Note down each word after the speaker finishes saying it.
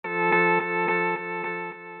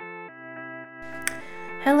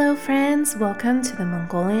Hello friends, welcome to the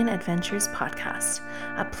Mongolian Adventures Podcast,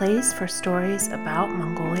 a place for stories about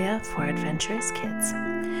Mongolia for adventurous kids.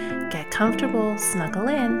 Get comfortable, snuggle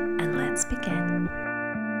in, and let's begin.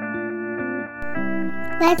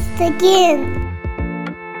 Let's begin.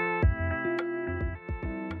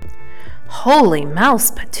 Holy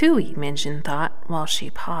mouse patooey, Minjin thought while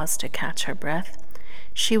she paused to catch her breath.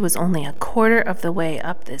 She was only a quarter of the way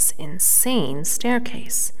up this insane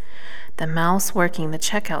staircase. The mouse working the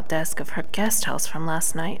checkout desk of her guest house from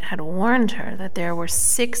last night had warned her that there were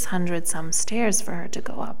 600 some stairs for her to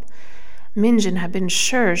go up. Minjin had been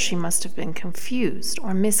sure she must have been confused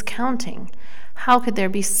or miscounting. How could there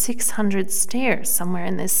be 600 stairs somewhere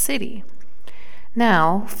in this city?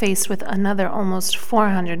 Now, faced with another almost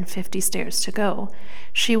 450 stairs to go,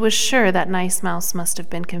 she was sure that nice mouse must have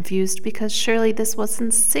been confused because surely this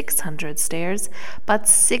wasn't 600 stairs, but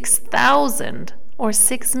 6,000. Or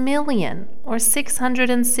 6 million, or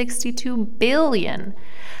 662 billion.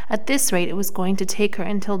 At this rate, it was going to take her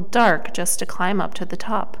until dark just to climb up to the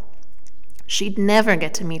top. She'd never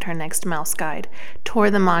get to meet her next mouse guide,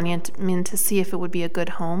 tour the monument to see if it would be a good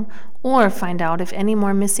home, or find out if any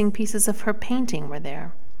more missing pieces of her painting were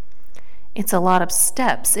there. It's a lot of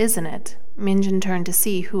steps, isn't it? Minjin turned to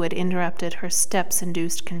see who had interrupted her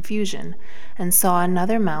steps-induced confusion, and saw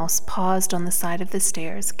another mouse paused on the side of the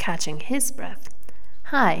stairs, catching his breath.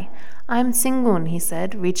 "Hi, I'm Singun," he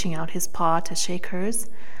said, reaching out his paw to shake hers.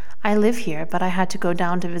 "I live here, but I had to go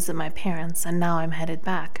down to visit my parents, and now I'm headed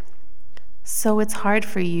back." "So it's hard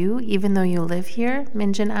for you, even though you live here?"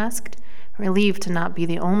 Minjin asked, relieved to not be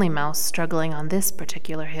the only mouse struggling on this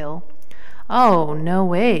particular hill. "Oh, no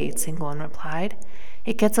way," Singun replied.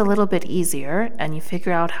 "It gets a little bit easier, and you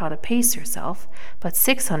figure out how to pace yourself, but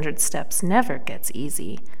 600 steps never gets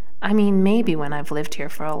easy. I mean, maybe when I've lived here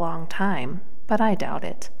for a long time. But I doubt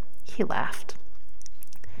it." He laughed.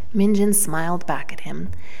 Minjin smiled back at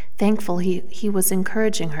him, thankful he was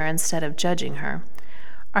encouraging her instead of judging her.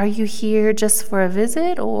 "Are you here just for a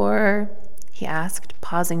visit, or?" he asked,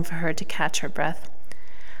 pausing for her to catch her breath.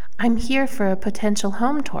 "I'm here for a potential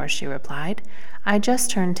home tour," she replied. "I just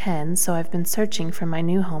turned 10, so I've been searching for my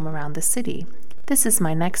new home around the city. This is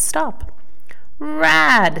my next stop."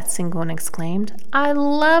 "Rad!" Singun exclaimed. "I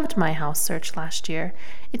loved my house search last year.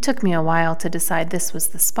 It took me a while to decide this was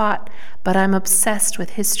the spot, but I'm obsessed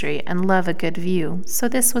with history and love a good view, so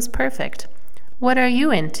this was perfect. What are you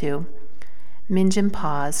into?" Minjin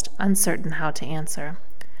paused, uncertain how to answer.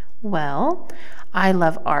 "Well, I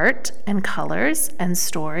love art and colors and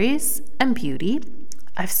stories and beauty.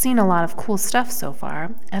 I've seen a lot of cool stuff so far,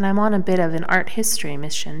 and I'm on a bit of an art history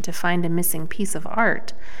mission to find a missing piece of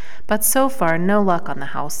art. But so far, no luck on the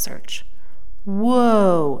house search."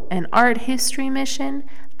 "Whoa, an art history mission?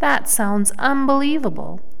 That sounds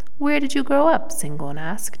unbelievable. Where did you grow up?" Singun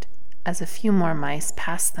asked, as a few more mice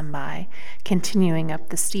passed them by, continuing up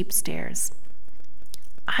the steep stairs.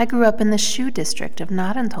 "I grew up in the shoe district of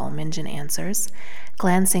Narantol," Minjin answers,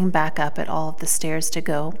 glancing back up at all of the stairs to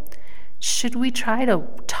go. "Should we try to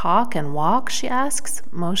talk and walk?" she asks,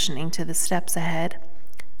 motioning to the steps ahead.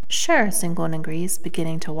 "Sure," Singun agrees,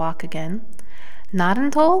 beginning to walk again.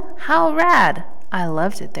 "Narantol? How rad! I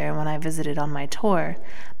loved it there when I visited on my tour,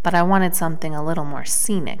 but I wanted something a little more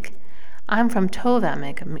scenic. I'm from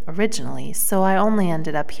Tovamik originally, so I only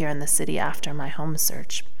ended up here in the city after my home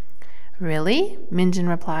search." "Really?" Minjin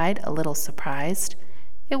replied, a little surprised.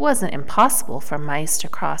 It wasn't impossible for mice to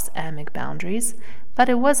cross Amik boundaries, but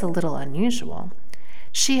it was a little unusual.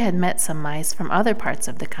 She had met some mice from other parts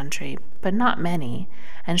of the country, but not many,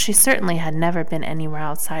 and she certainly had never been anywhere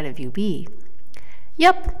outside of UB.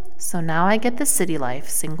 "Yup, so now I get the city life,"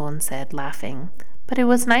 Singun said, laughing. "But it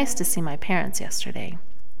was nice to see my parents yesterday."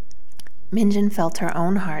 Minjin felt her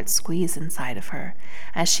own heart squeeze inside of her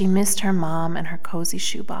as she missed her mom and her cozy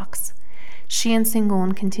shoebox. She and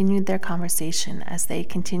Singun continued their conversation as they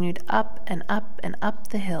continued up and up and up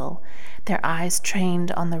the hill, their eyes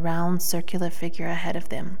trained on the round circular figure ahead of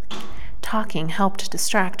them. Talking helped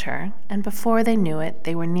distract her, and before they knew it,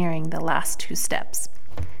 they were nearing the last 2 steps.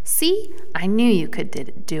 "See, I knew you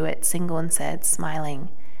could do it," Singun said, smiling.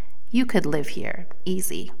 "You could live here,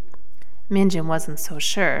 easy." Minjin wasn't so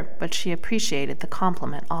sure, but she appreciated the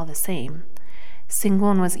compliment all the same.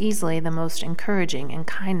 Singun was easily the most encouraging and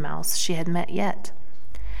kind mouse she had met yet.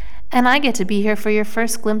 "And I get to be here for your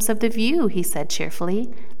first glimpse of the view," he said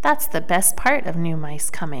cheerfully. "That's the best part of new mice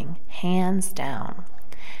coming, hands down."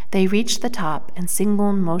 They reached the top, and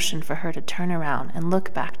Singun motioned for her to turn around and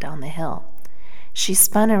look back down the hill. She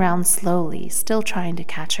spun around slowly, still trying to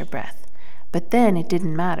catch her breath. But then it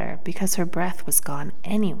didn't matter because her breath was gone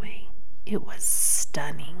anyway. It was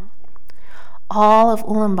stunning. All of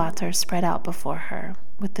Ulaanbaatar spread out before her,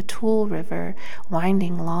 with the Tool River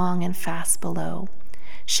winding long and fast below.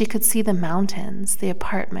 She could see the mountains, the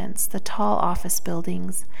apartments, the tall office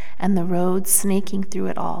buildings, and the roads snaking through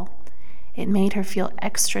it all. It made her feel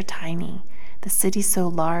extra tiny, the city so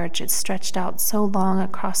large it stretched out so long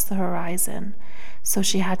across the horizon, so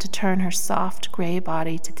she had to turn her soft gray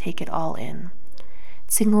body to take it all in.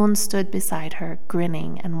 Tsingun stood beside her,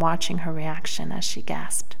 grinning and watching her reaction as she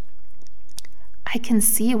gasped. "I can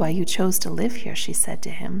see why you chose to live here," she said to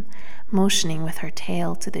him, motioning with her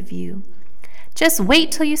tail to the view. "Just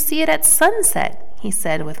wait till you see it at sunset," he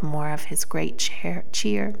said with more of his great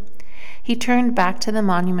cheer. He turned back to the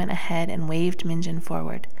monument ahead and waved Minjin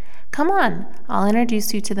forward. "Come on, I'll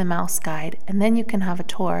introduce you to the mouse guide, and then you can have a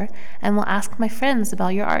tour, and we'll ask my friends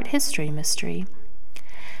about your art history mystery."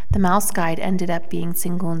 The mouse guide ended up being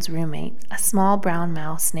Tsingun's roommate, a small brown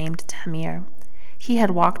mouse named Tamir. He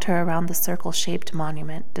had walked her around the circle-shaped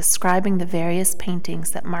monument, describing the various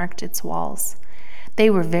paintings that marked its walls. They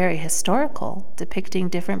were very historical, depicting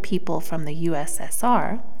different people from the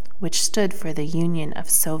USSR, which stood for the Union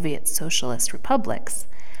of Soviet Socialist Republics,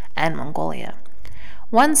 and Mongolia.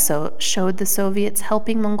 One showed the Soviets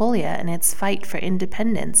helping Mongolia in its fight for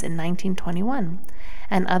independence in 1921,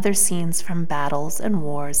 and other scenes from battles and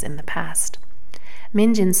wars in the past.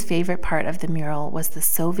 Minjin's favorite part of the mural was the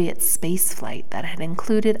Soviet space flight that had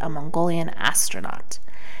included a Mongolian astronaut.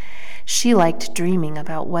 She liked dreaming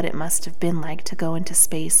about what it must have been like to go into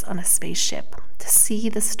space on a spaceship, to see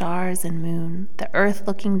the stars and moon, the Earth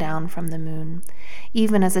looking down from the moon.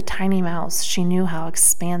 Even as a tiny mouse, she knew how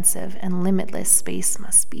expansive and limitless space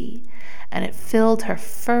must be, and it filled her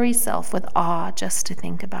furry self with awe just to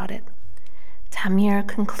think about it. Tamir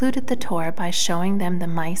concluded the tour by showing them the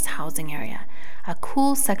mice housing area, a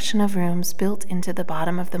cool section of rooms built into the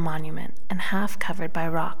bottom of the monument and half covered by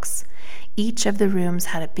rocks. Each of the rooms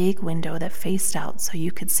had a big window that faced out so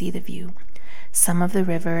you could see the view. Some of the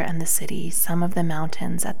river and the city, some of the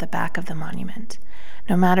mountains at the back of the monument.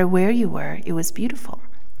 No matter where you were, it was beautiful.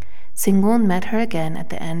 Tsingun met her again at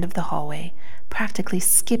the end of the hallway, practically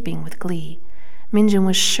skipping with glee. Minjin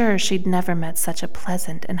was sure she'd never met such a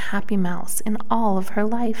pleasant and happy mouse in all of her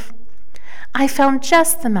life. "I found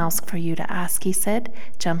just the mouse for you to ask," he said,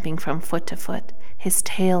 jumping from foot to foot, his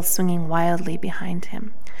tail swinging wildly behind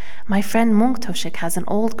him. "My friend Munktoshik has an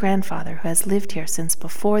old grandfather who has lived here since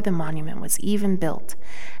before the monument was even built,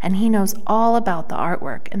 and he knows all about the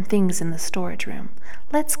artwork and things in the storage room.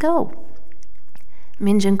 Let's go."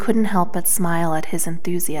 Minjin couldn't help but smile at his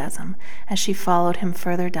enthusiasm as she followed him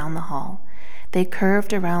further down the hall. They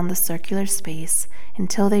curved around the circular space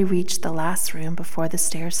until they reached the last room before the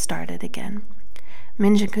stairs started again.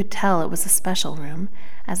 Minjin could tell it was a special room,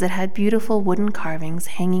 as it had beautiful wooden carvings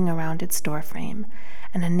hanging around its doorframe,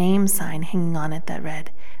 and a name sign hanging on it that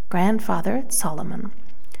read, "Grandfather Solomon."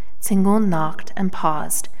 Tsingun knocked and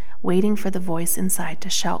paused, waiting for the voice inside to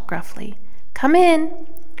shout gruffly, "Come in!"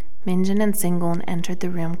 Minjin and Tsingun entered the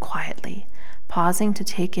room quietly, pausing to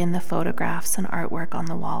take in the photographs and artwork on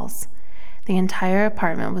the walls. The entire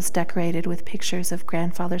apartment was decorated with pictures of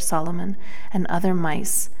Grandfather Solomon and other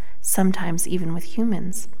mice, sometimes even with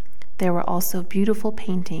humans. There were also beautiful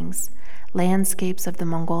paintings, landscapes of the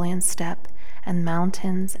Mongolian steppe, and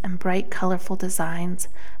mountains and bright, colorful designs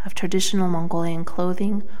of traditional Mongolian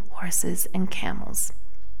clothing, horses, and camels.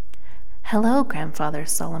 "Hello, Grandfather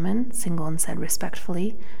Solomon," Tsingun said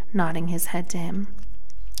respectfully, nodding his head to him.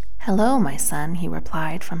 "Hello, my son," he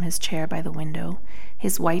replied from his chair by the window,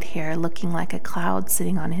 his white hair looking like a cloud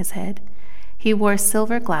sitting on his head. He wore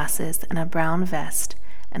silver glasses and a brown vest,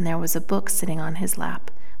 and there was a book sitting on his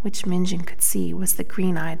lap, which Minjin could see was the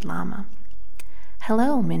green-eyed llama.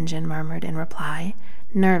 "Hello," Minjin murmured in reply,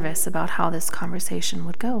 nervous about how this conversation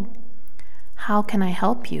would go. "How can I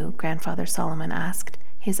help you?" Grandfather Solomon asked,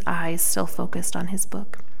 his eyes still focused on his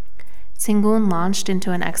book. Tsingun launched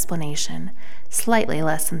into an explanation, slightly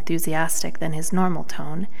less enthusiastic than his normal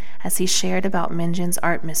tone, as he shared about Minjin's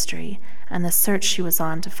art mystery and the search she was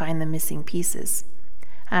on to find the missing pieces.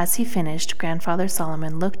 As he finished, Grandfather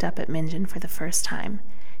Solomon looked up at Minjin for the first time,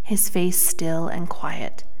 his face still and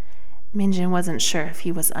quiet. Minjin wasn't sure if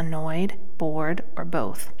he was annoyed, bored, or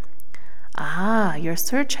both. "Ah, your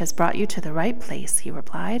search has brought you to the right place," he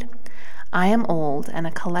replied. "I am old and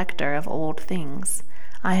a collector of old things.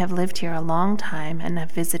 I have lived here a long time and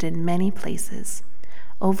have visited many places.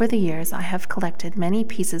 Over the years, I have collected many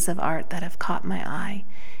pieces of art that have caught my eye,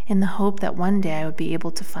 in the hope that one day I would be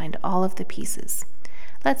able to find all of the pieces.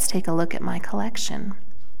 Let's take a look at my collection."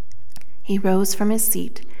 He rose from his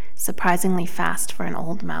seat, surprisingly fast for an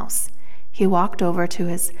old mouse. He walked over to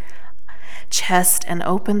his chest and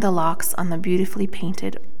opened the locks on the beautifully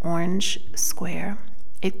painted orange square.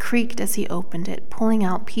 It creaked as he opened it, pulling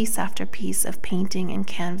out piece after piece of painting and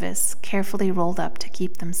canvas, carefully rolled up to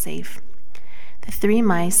keep them safe. The 3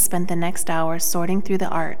 mice spent the next hour sorting through the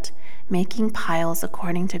art, making piles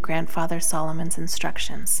according to Grandfather Solomon's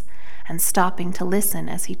instructions, and stopping to listen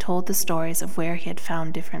as he told the stories of where he had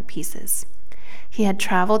found different pieces. He had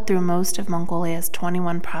traveled through most of Mongolia's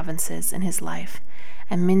 21 provinces in his life,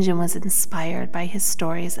 and Minjin was inspired by his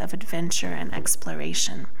stories of adventure and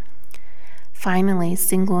exploration. Finally,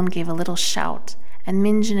 Singun gave a little shout, and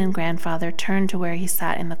Minjin and Grandfather turned to where he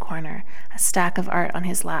sat in the corner, a stack of art on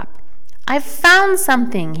his lap. "I've found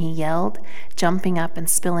something," he yelled, jumping up and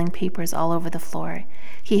spilling papers all over the floor.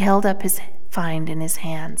 He held up his find in his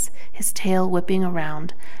hands, his tail whipping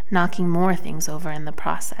around, knocking more things over in the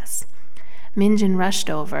process. Minjin rushed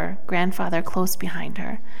over, Grandfather close behind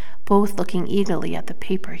her, both looking eagerly at the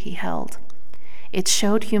paper he held. It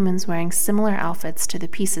showed humans wearing similar outfits to the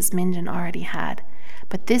pieces Minjin already had,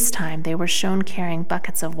 but this time they were shown carrying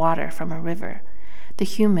buckets of water from a river. The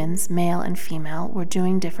humans, male and female, were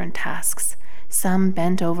doing different tasks. Some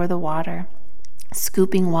bent over the water,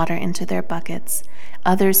 scooping water into their buckets,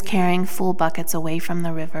 others carrying full buckets away from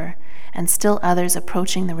the river, and still others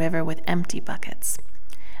approaching the river with empty buckets.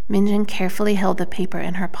 Minjin carefully held the paper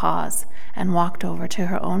in her paws and walked over to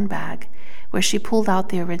her own bag, where she pulled out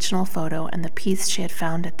the original photo and the piece she had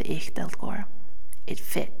found at the Ichdelgor. It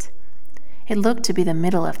fit. It looked to be the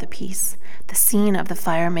middle of the piece, the scene of the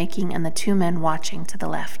fire-making and the 2 men watching to the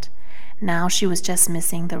left. Now she was just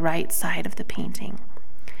missing the right side of the painting.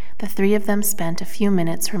 The 3 of them spent a few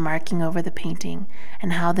minutes remarking over the painting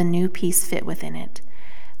and how the new piece fit within it.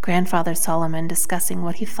 Grandfather Solomon discussing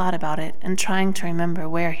what he thought about it and trying to remember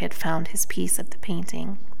where he had found his piece of the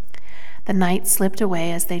painting. The night slipped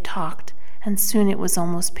away as they talked, and soon it was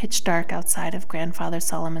almost pitch dark outside of Grandfather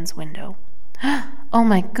Solomon's window. "Oh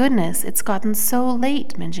my goodness, it's gotten so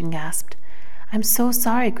late," Minjin gasped. "I'm so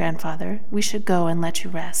sorry, Grandfather. We should go and let you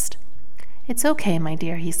rest." "It's okay, my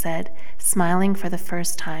dear," he said, smiling for the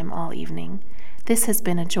first time all evening. "This has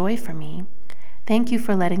been a joy for me. Thank you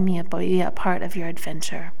for letting me be a part of your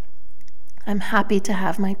adventure. I'm happy to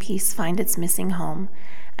have my piece find its missing home,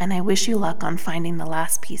 and I wish you luck on finding the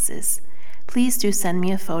last pieces. Please do send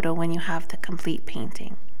me a photo when you have the complete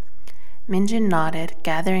painting." Minjin nodded,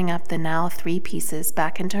 gathering up the now 3 pieces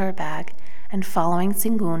back into her bag and following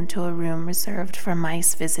Singun to a room reserved for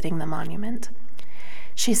mice visiting the monument.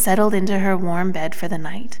 She settled into her warm bed for the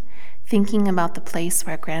night, thinking about the place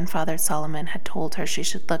where Grandfather Solomon had told her she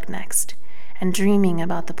should look next, and dreaming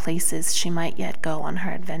about the places she might yet go on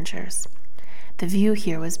her adventures. The view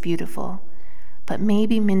here was beautiful, but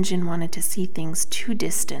maybe Minjin wanted to see things too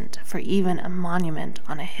distant for even a monument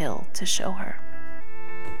on a hill to show her.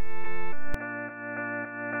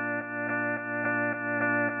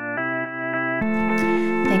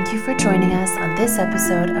 Thank you for joining us on this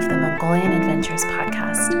episode of the Mongolian Adventures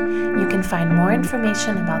podcast. You can find more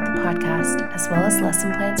information about the podcast as well as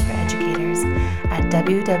lesson plans for educators at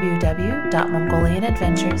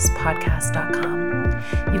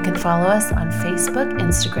www.mongolianadventurespodcast.com. You can follow us on Facebook,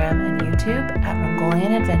 Instagram, and YouTube at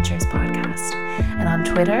Mongolian Adventures Podcast. And on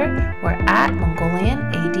Twitter, we're at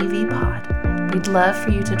MongolianADVPod. We'd love for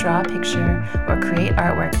you to draw a picture or create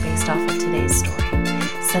artwork based off of today's story.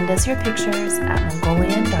 Send us your pictures at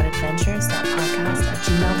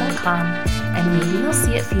mongolian.adventures.podcast@gmail.com, and maybe you'll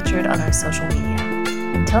see it featured on our social media.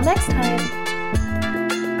 Until next time!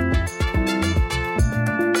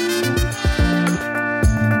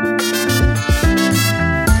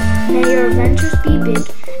 May your adventures be big